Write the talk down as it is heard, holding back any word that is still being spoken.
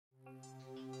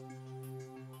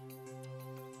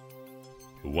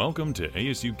Welcome to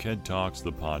ASU KED Talks,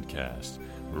 the podcast,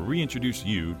 where we introduce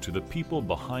you to the people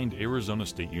behind Arizona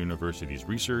State University's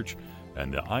research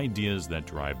and the ideas that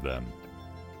drive them.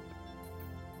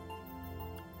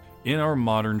 In our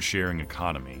modern sharing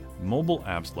economy, mobile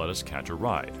apps let us catch a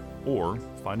ride or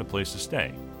find a place to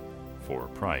stay for a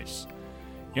price.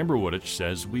 Amber Woodich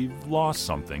says we've lost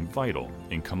something vital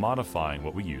in commodifying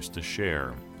what we used to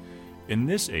share. In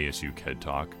this ASU KED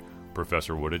Talk,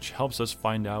 Professor Woodich helps us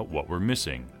find out what we're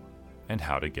missing and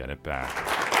how to get it back.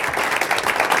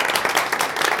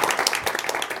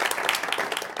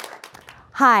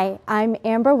 Hi, I'm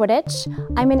Amber Woodich.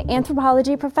 I'm an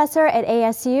anthropology professor at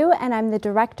ASU, and I'm the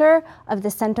director of the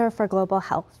Center for Global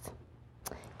Health.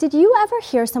 Did you ever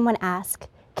hear someone ask,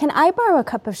 "Can I borrow a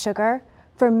cup of sugar?"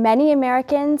 For many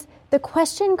Americans, the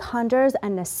question conjures a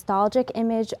nostalgic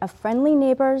image of friendly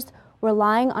neighbors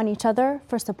relying on each other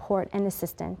for support and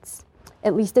assistance.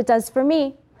 At least it does for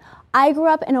me. I grew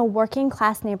up in a working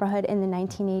class neighborhood in the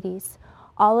 1980s.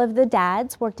 All of the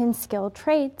dads worked in skilled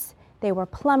trades. They were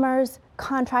plumbers,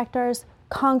 contractors,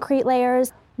 concrete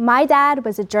layers. My dad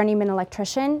was a journeyman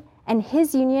electrician, and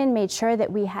his union made sure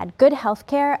that we had good health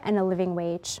care and a living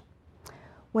wage.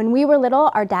 When we were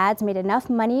little, our dads made enough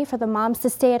money for the moms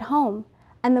to stay at home,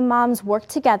 and the moms worked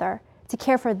together to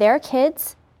care for their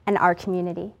kids and our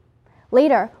community.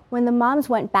 Later, when the moms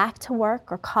went back to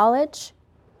work or college,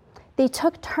 they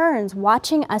took turns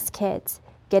watching us kids,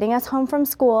 getting us home from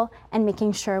school, and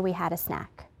making sure we had a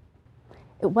snack.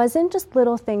 It wasn't just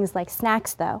little things like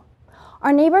snacks, though.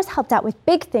 Our neighbors helped out with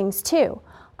big things, too.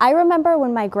 I remember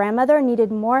when my grandmother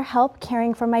needed more help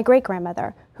caring for my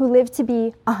great-grandmother, who lived to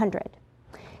be 100.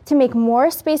 To make more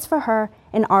space for her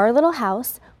in our little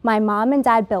house, my mom and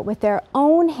dad built with their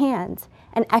own hands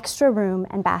an extra room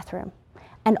and bathroom.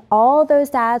 And all those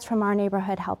dads from our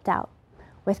neighborhood helped out,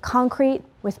 with concrete,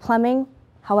 with plumbing,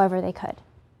 however they could.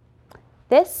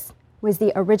 This was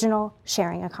the original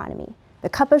sharing economy. The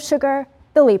cup of sugar,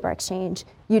 the labor exchange.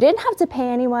 You didn't have to pay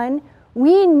anyone.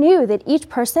 We knew that each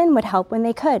person would help when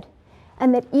they could,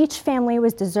 and that each family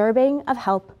was deserving of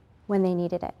help when they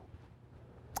needed it.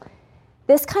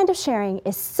 This kind of sharing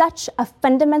is such a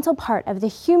fundamental part of the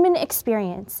human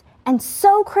experience and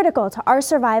so critical to our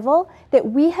survival that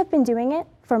we have been doing it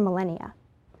for millennia.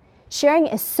 Sharing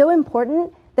is so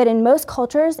important that in most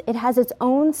cultures, it has its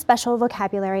own special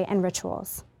vocabulary and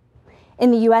rituals.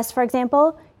 In the US, for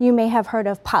example, you may have heard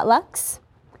of potlucks,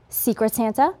 Secret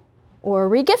Santa, or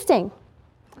regifting.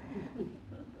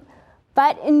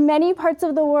 But in many parts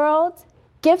of the world,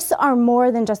 gifts are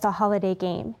more than just a holiday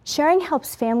game. Sharing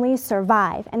helps families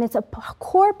survive, and it's a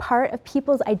core part of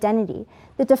people's identity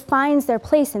that defines their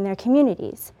place in their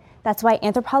communities. That's why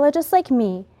anthropologists like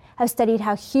me have studied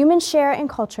how humans share in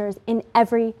cultures in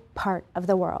every part of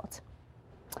the world.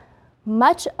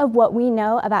 Much of what we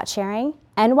know about sharing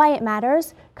and why it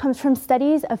matters comes from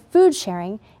studies of food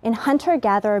sharing in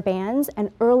hunter-gatherer bands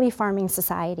and early farming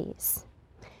societies.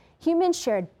 Humans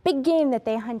shared big game that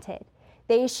they hunted.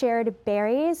 They shared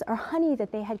berries or honey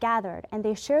that they had gathered, and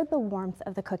they shared the warmth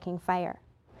of the cooking fire.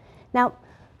 Now,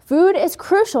 food is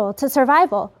crucial to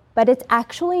survival, but it's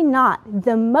actually not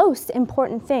the most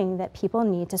important thing that people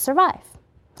need to survive.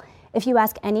 If you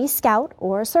ask any scout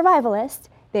or survivalist,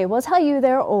 they will tell you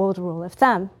their old rule of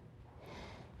thumb.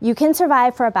 You can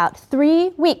survive for about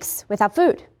 3 weeks without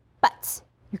food, but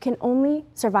you can only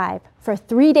survive for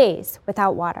 3 days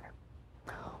without water.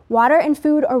 Water and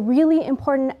food are really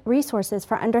important resources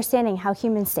for understanding how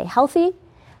humans stay healthy,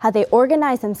 how they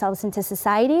organize themselves into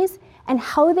societies, and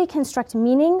how they construct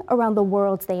meaning around the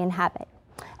worlds they inhabit.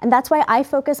 And that's why I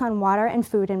focus on water and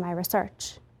food in my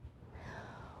research.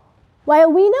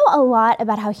 While we know a lot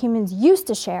about how humans used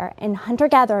to share in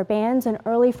hunter-gatherer bands and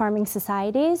early farming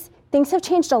societies, things have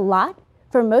changed a lot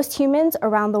for most humans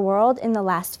around the world in the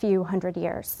last few hundred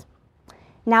years.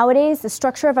 Nowadays, the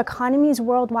structure of economies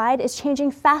worldwide is changing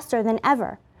faster than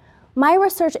ever. My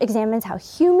research examines how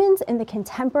humans in the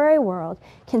contemporary world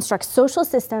construct social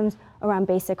systems around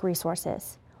basic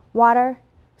resources: water,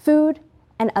 food,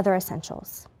 and other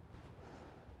essentials.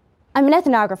 I'm an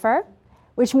ethnographer,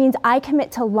 which means I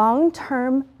commit to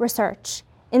long-term research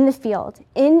in the field,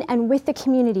 in and with the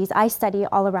communities I study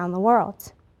all around the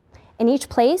world. In each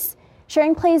place,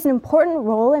 sharing plays an important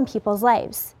role in people's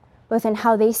lives, both in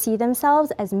how they see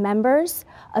themselves as members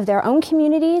of their own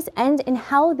communities and in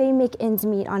how they make ends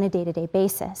meet on a day-to-day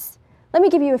basis. Let me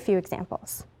give you a few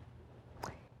examples.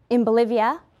 In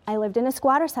Bolivia, I lived in a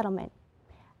squatter settlement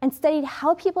and studied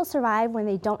how people survive when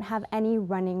they don't have any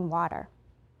running water.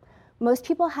 Most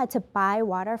people had to buy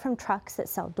water from trucks that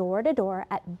sell door to door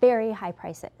at very high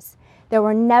prices. There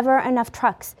were never enough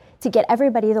trucks to get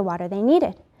everybody the water they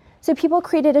needed. So people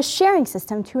created a sharing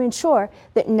system to ensure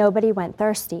that nobody went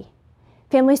thirsty.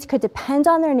 Families could depend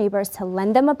on their neighbors to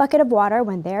lend them a bucket of water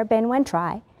when their bin went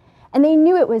dry, and they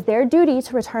knew it was their duty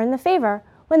to return the favor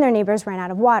when their neighbors ran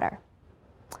out of water.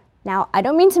 Now, I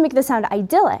don't mean to make this sound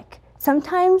idyllic.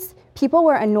 Sometimes people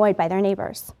were annoyed by their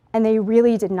neighbors, and they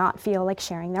really did not feel like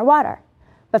sharing their water.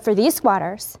 But for these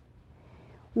squatters,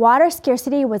 water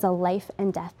scarcity was a life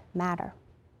and death matter.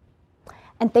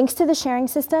 And thanks to the sharing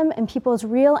system and people's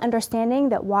real understanding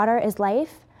that water is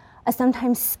life, a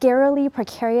sometimes scarily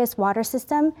precarious water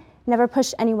system never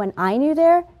pushed anyone I knew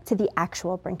there to the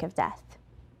actual brink of death.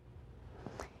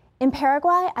 In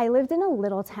Paraguay, I lived in a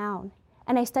little town,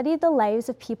 and I studied the lives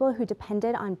of people who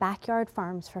depended on backyard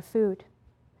farms for food.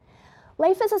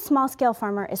 Life as a small-scale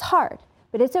farmer is hard,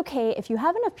 but it's okay if you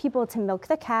have enough people to milk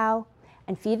the cow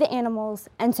and feed the animals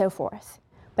and so forth.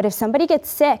 But if somebody gets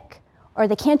sick or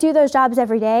they can't do those jobs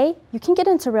every day, you can get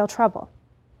into real trouble.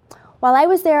 While I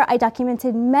was there, I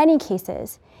documented many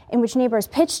cases in which neighbors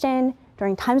pitched in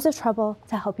during times of trouble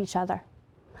to help each other.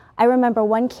 I remember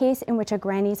one case in which a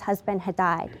granny's husband had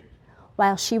died.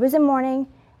 While she was in mourning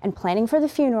and planning for the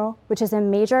funeral, which is a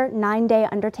major 9-day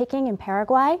undertaking in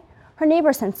Paraguay, her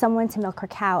neighbor sent someone to milk her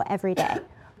cow every day.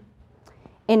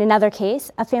 In another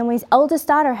case, a family's eldest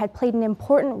daughter had played an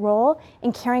important role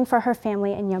in caring for her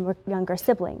family and younger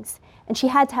siblings, and she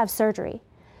had to have surgery.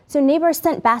 So neighbors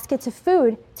sent baskets of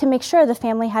food to make sure the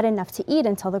family had enough to eat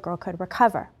until the girl could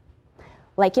recover.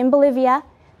 Like in Bolivia,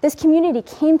 this community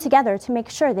came together to make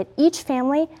sure that each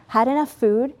family had enough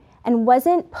food and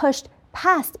wasn't pushed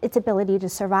past its ability to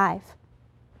survive.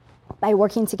 By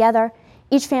working together,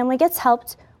 each family gets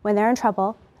helped when they're in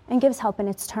trouble and gives help in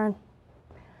its turn.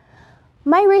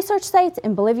 My research sites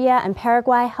in Bolivia and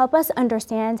Paraguay help us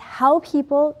understand how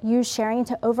people use sharing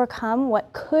to overcome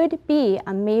what could be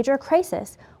a major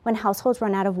crisis when households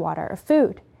run out of water or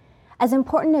food. As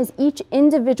important as each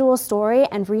individual story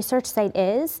and research site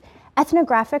is,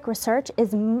 ethnographic research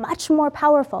is much more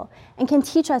powerful and can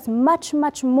teach us much,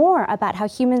 much more about how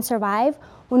humans survive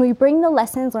when we bring the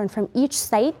lessons learned from each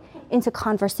site into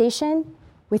conversation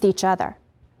with each other.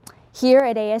 Here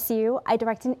at ASU, I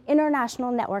direct an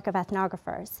international network of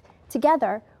ethnographers.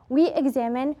 Together, we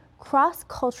examine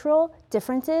cross-cultural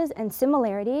differences and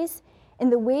similarities in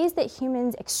the ways that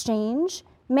humans exchange,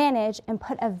 manage, and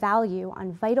put a value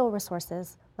on vital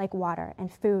resources like water and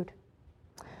food.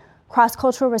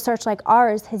 Cross-cultural research like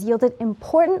ours has yielded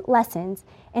important lessons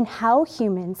in how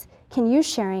humans can use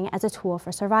sharing as a tool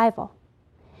for survival.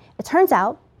 It turns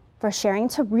out, for sharing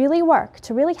to really work,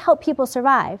 to really help people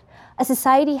survive, a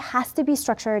society has to be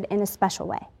structured in a special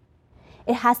way.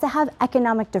 It has to have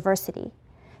economic diversity.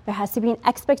 There has to be an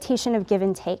expectation of give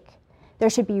and take.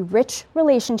 There should be rich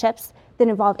relationships that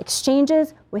involve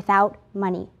exchanges without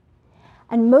money.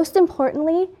 And most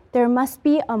importantly, there must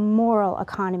be a moral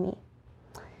economy.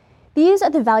 These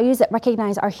are the values that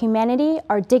recognize our humanity,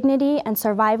 our dignity, and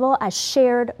survival as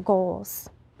shared goals.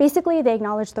 Basically, they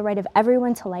acknowledge the right of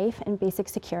everyone to life and basic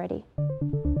security.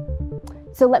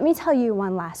 So let me tell you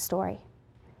one last story.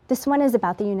 This one is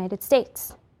about the United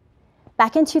States.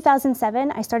 Back in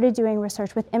 2007, I started doing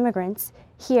research with immigrants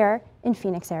here in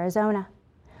Phoenix, Arizona.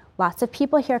 Lots of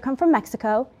people here come from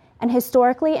Mexico, and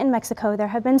historically in Mexico, there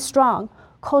have been strong,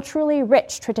 culturally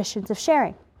rich traditions of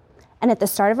sharing. And at the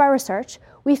start of our research,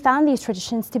 we found these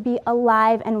traditions to be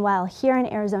alive and well here in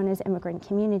Arizona's immigrant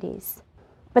communities.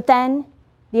 But then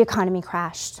the economy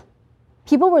crashed.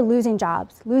 People were losing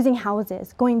jobs, losing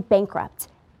houses, going bankrupt.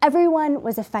 Everyone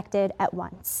was affected at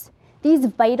once. These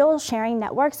vital sharing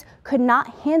networks could not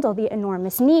handle the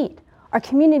enormous need. Our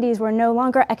communities were no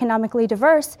longer economically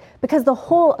diverse because the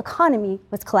whole economy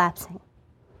was collapsing.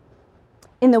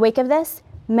 In the wake of this,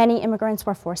 many immigrants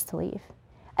were forced to leave.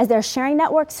 As their sharing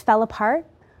networks fell apart,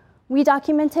 we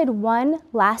documented one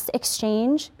last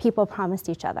exchange people promised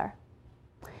each other.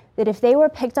 That if they were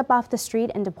picked up off the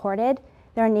street and deported,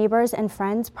 their neighbors and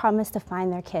friends promised to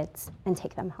find their kids and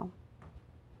take them home.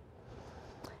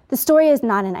 The story is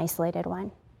not an isolated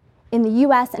one. In the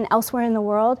US and elsewhere in the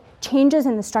world, changes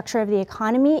in the structure of the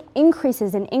economy,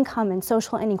 increases in income and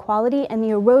social inequality, and the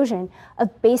erosion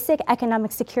of basic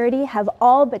economic security have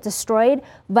all but destroyed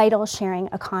vital sharing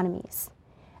economies.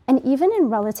 And even in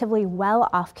relatively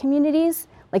well-off communities,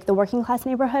 like the working class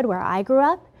neighborhood where I grew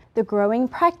up, the growing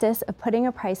practice of putting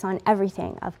a price on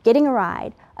everything, of getting a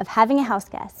ride, of having a house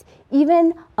guest,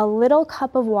 even a little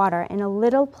cup of water in a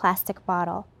little plastic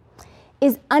bottle,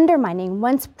 is undermining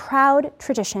once proud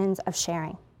traditions of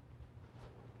sharing.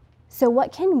 So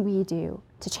what can we do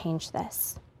to change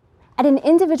this? At an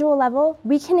individual level,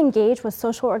 we can engage with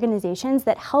social organizations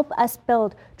that help us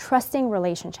build trusting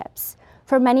relationships.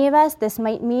 For many of us, this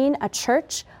might mean a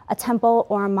church, a temple,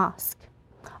 or a mosque,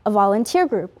 a volunteer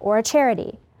group or a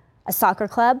charity, a soccer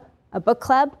club, a book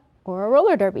club, or a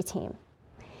roller derby team.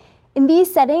 In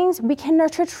these settings, we can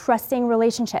nurture trusting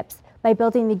relationships by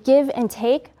building the give and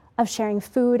take of sharing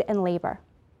food and labor.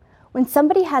 When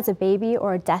somebody has a baby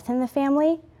or a death in the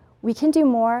family, we can do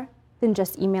more than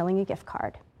just emailing a gift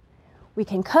card. We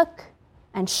can cook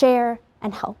and share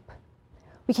and help.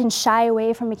 We can shy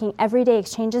away from making everyday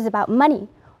exchanges about money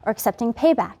or accepting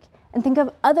payback and think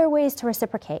of other ways to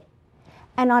reciprocate.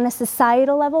 And on a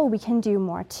societal level, we can do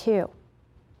more too.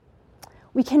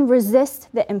 We can resist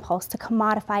the impulse to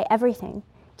commodify everything,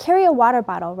 carry a water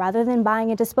bottle rather than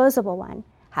buying a disposable one,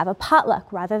 have a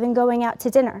potluck rather than going out to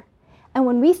dinner. And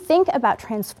when we think about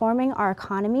transforming our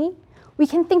economy, we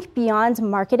can think beyond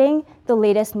marketing the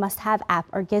latest must-have app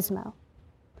or gizmo.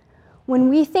 When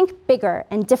we think bigger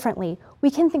and differently,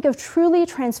 we can think of truly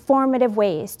transformative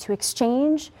ways to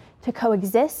exchange, to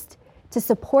coexist, to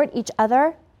support each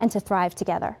other, and to thrive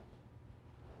together.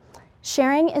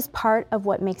 Sharing is part of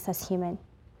what makes us human,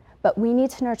 but we need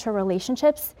to nurture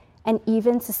relationships and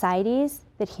even societies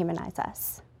that humanize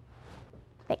us.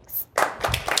 Thanks.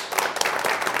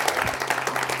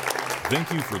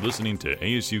 Thank you for listening to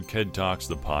ASU KED Talks,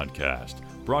 the podcast,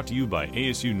 brought to you by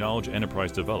ASU Knowledge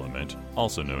Enterprise Development,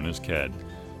 also known as KED.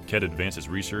 KED advances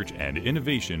research and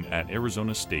innovation at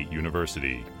Arizona State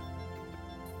University.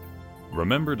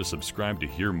 Remember to subscribe to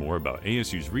hear more about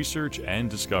ASU's research and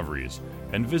discoveries,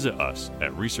 and visit us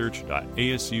at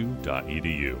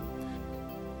research.asu.edu.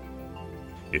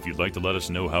 If you'd like to let us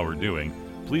know how we're doing,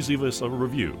 please leave us a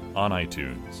review on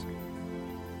iTunes.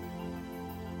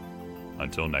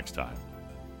 Until next time.